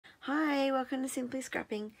welcome to Simply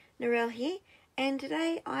Scrapping. Narelle here, and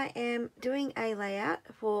today I am doing a layout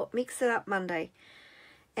for Mix It Up Monday.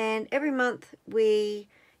 And every month we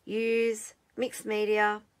use mixed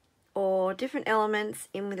media or different elements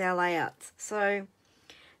in with our layouts. So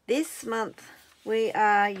this month we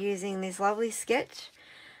are using this lovely sketch.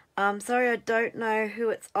 Sorry, I don't know who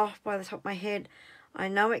it's off by the top of my head. I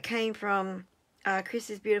know it came from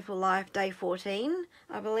Chris's Beautiful Life Day 14,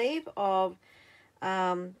 I believe, of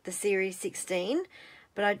the series 16,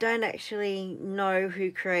 but I don't actually know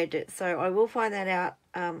who created it, so I will find that out,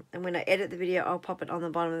 and when I edit the video I'll pop it on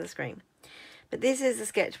the bottom of the screen. But this is the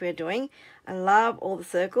sketch we're doing. I love all the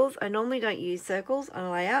circles. I normally don't use circles on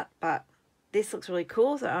a layout, but this looks really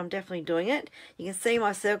cool, so I'm definitely doing it. You can see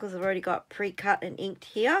my circles I've already got pre-cut and inked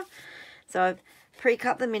here, so I've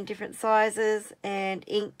pre-cut them in different sizes and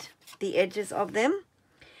inked the edges of them.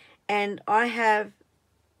 And I have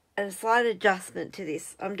a slight adjustment to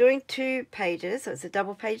this. I'm doing 2 pages, so it's a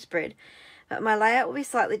double page spread, but my layout will be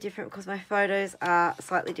slightly different because my photos are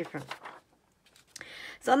slightly different.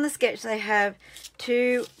 So on the sketch they have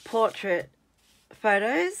 2 portrait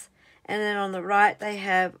photos, and then on the right they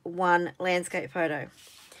have 1 landscape photo.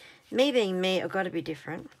 Me being me, I've got to be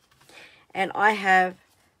different, and I have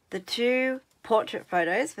the 2 portrait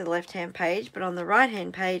photos for the left hand page, but on the right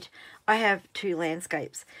hand page I have 2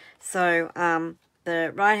 landscapes. So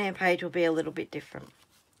the right hand page will be a little bit different.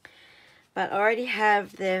 But I already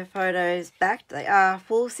have their photos backed. They are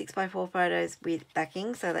full 6x4 photos with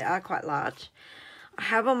backing, so they are quite large. I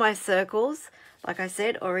have all my circles, like I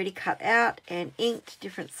said, already cut out and inked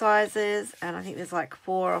different sizes, and I think there's like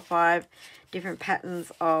 4 or 5 different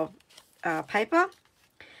patterns of paper.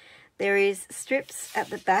 There is strips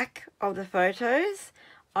at the back of the photos.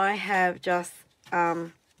 I have just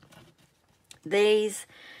these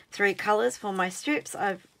 3 colours for my strips.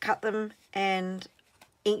 I've cut them and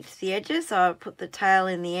inked the edges, so I've put the tail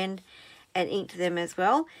in the end and inked them as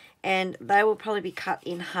well, and they will probably be cut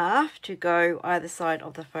in half to go either side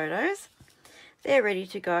of the photos. They're ready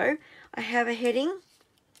to go. I have a heading.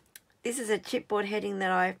 This is a chipboard heading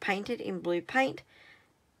that I've painted in blue paint.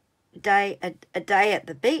 A day at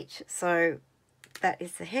the beach, so that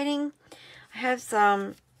is the heading. I have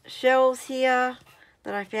some shells here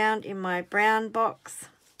that I found in my brown box,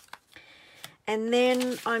 and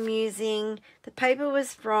then I'm using, the paper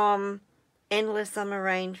was from Endless Summer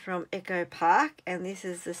Rain from Echo Park, and this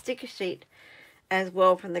is the sticker sheet as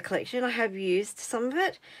well from the collection. I have used some of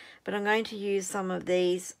it, but I'm going to use some of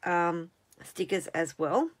these stickers as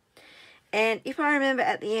well. And if I remember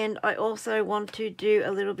at the end, I also want to do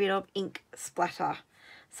a little bit of ink splatter.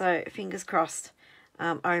 So fingers crossed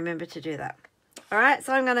I remember to do that. Alright,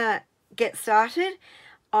 so I'm going to get started.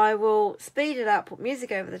 I will speed it up, put music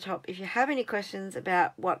over the top. If you have any questions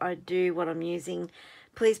about what I do, what I'm using,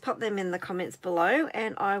 please pop them in the comments below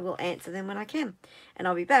and I will answer them when I can. And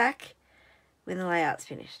I'll be back when the layout's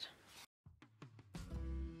finished.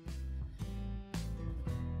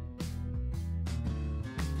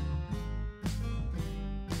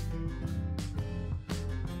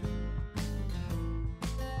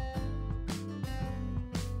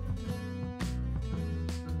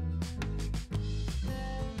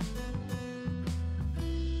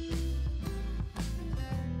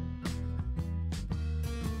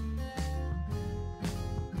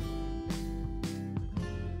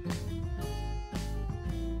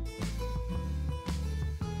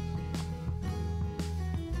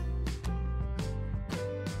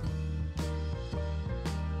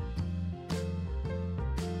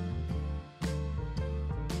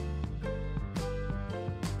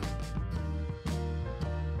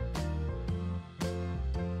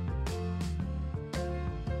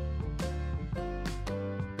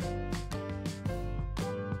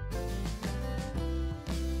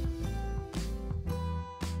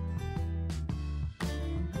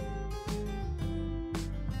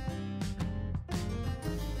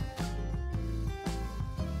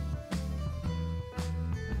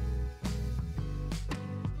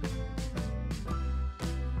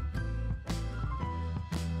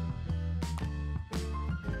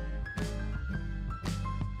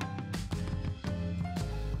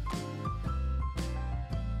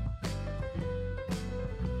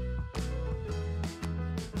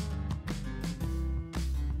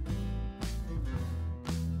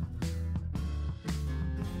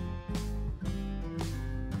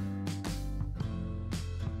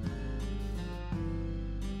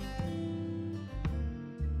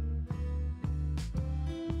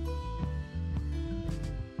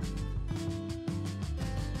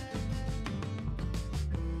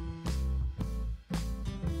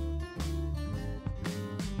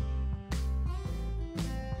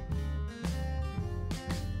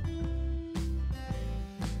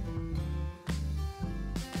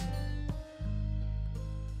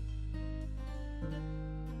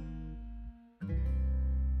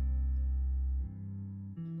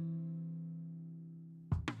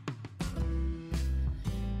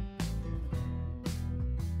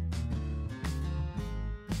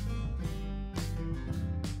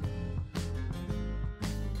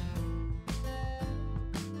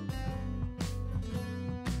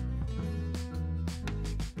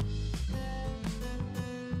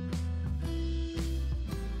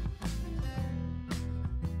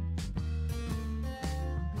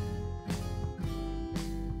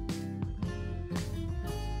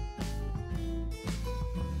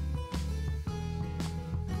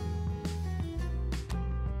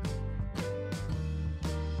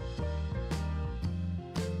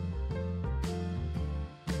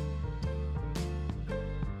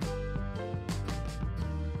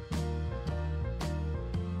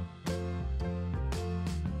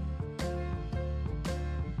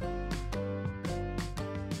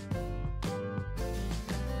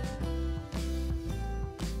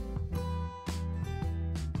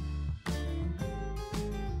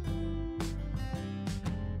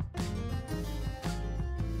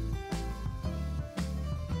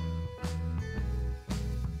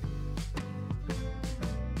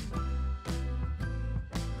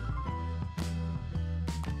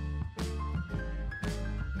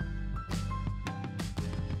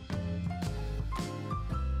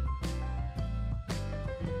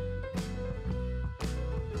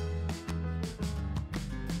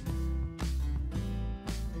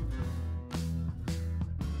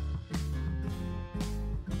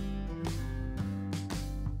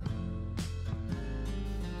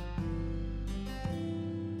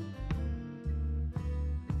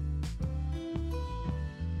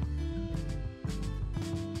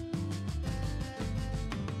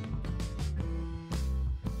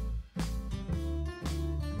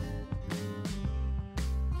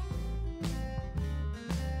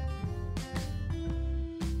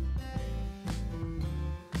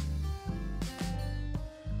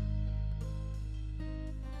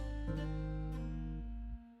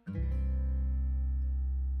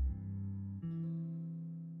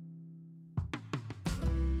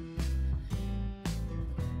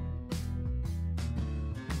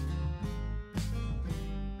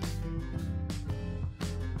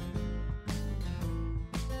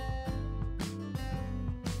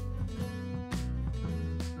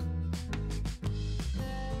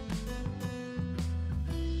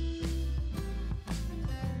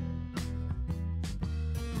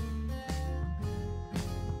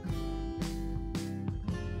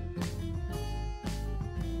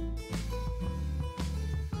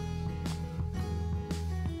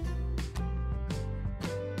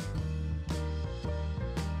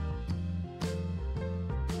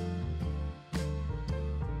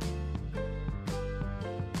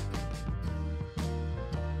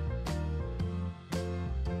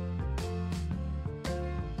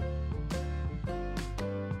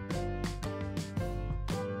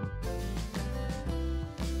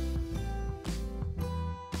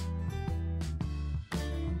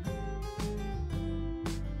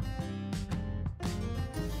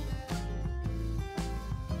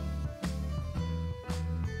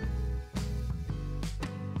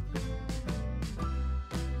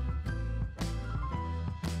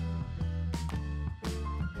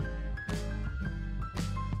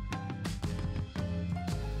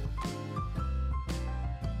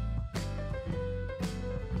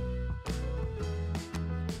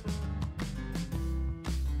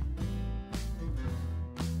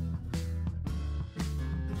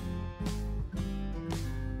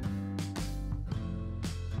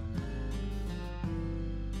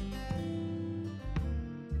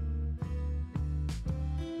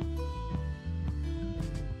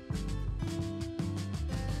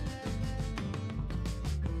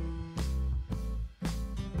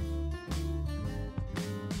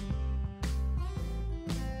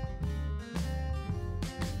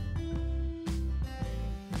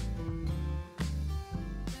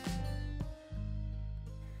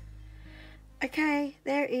 Okay,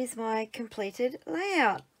 there is my completed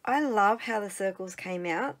layout. I love how the circles came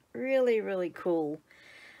out. Really, really cool.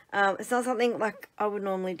 It's not something like I would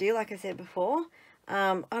normally do, like I said before.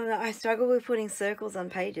 I don't know, I struggle with putting circles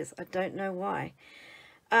on pages. I don't know why.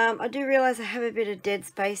 I do realise I have a bit of dead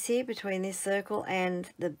space here between this circle and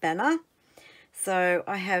the banner. So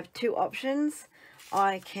I have two options.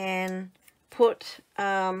 I can put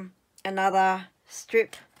another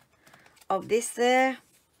strip of this there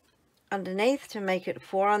underneath to make it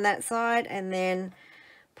 4 on that side, and then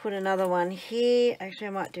put another one here. Actually, I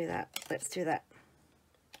might do that. Let's do that.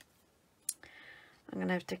 I'm going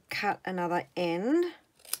to have to cut another end.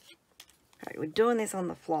 Okay, we're doing this on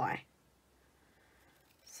the fly.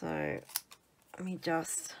 So let me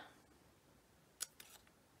just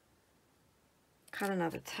cut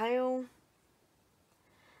another tail.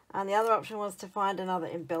 And the other option was to find another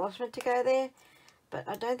embellishment to go there, but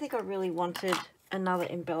I don't think I really wanted another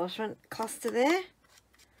embellishment cluster there.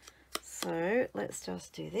 So let's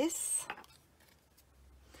just do this.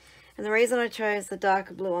 And the reason I chose the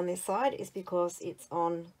darker blue on this side is because it's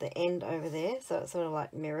on the end over there, so it sort of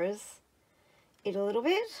like mirrors it a little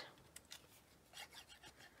bit.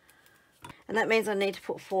 And that means I need to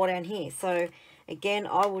put 4 down here. So again,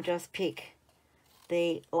 I will just pick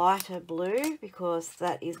the lighter blue because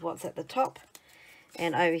that is what's at the top.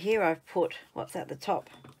 And over here I've put what's at the top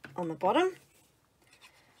on the bottom.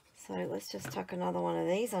 So let's just tuck another one of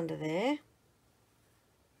these under there.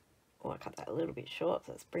 Oh, I cut that a little bit short,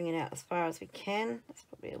 so let's bring it out as far as we can. That's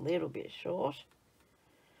probably a little bit short.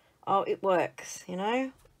 Oh, it works, you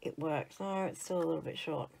know, it works. No, it's still a little bit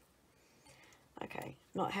short. Okay,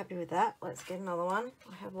 not happy with that. Let's get another one.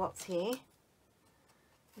 I have lots here.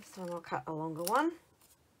 This time I'll cut a longer one.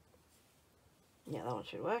 Yeah, that one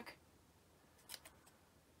should work.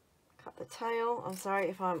 Cut the tail. I'm sorry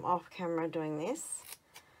if I'm off camera doing this,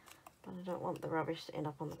 but I don't want the rubbish to end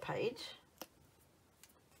up on the page.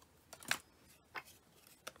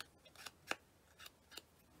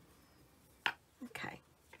 Okay,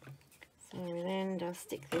 so we then just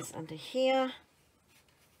stick this under here,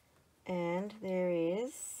 and there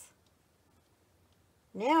is,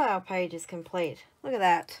 now our page is complete. Look at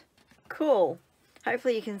that, cool.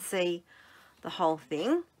 Hopefully you can see the whole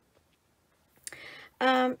thing.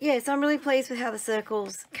 Yeah, so I'm really pleased with how the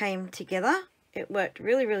circles came together. It worked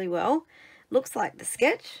really, really well. Looks like the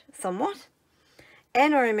sketch somewhat,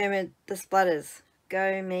 and I remembered the splatters.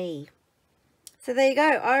 Go me. So there you go.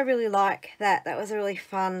 I really like that. That was a really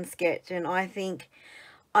fun sketch, and I think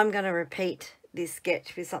I'm going to repeat this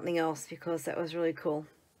sketch with something else because that was really cool.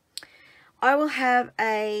 I will have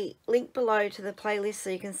a link below to the playlist so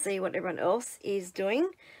you can see what everyone else is doing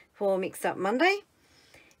for Mixed Up Monday.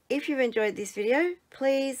 If you've enjoyed this video,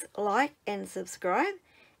 please like and subscribe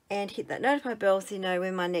and hit that notify bell so you know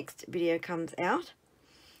when my next video comes out.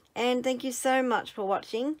 And thank you so much for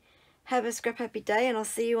watching. Have a scrap happy day, and I'll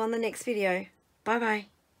see you on the next video. Bye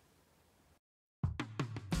bye.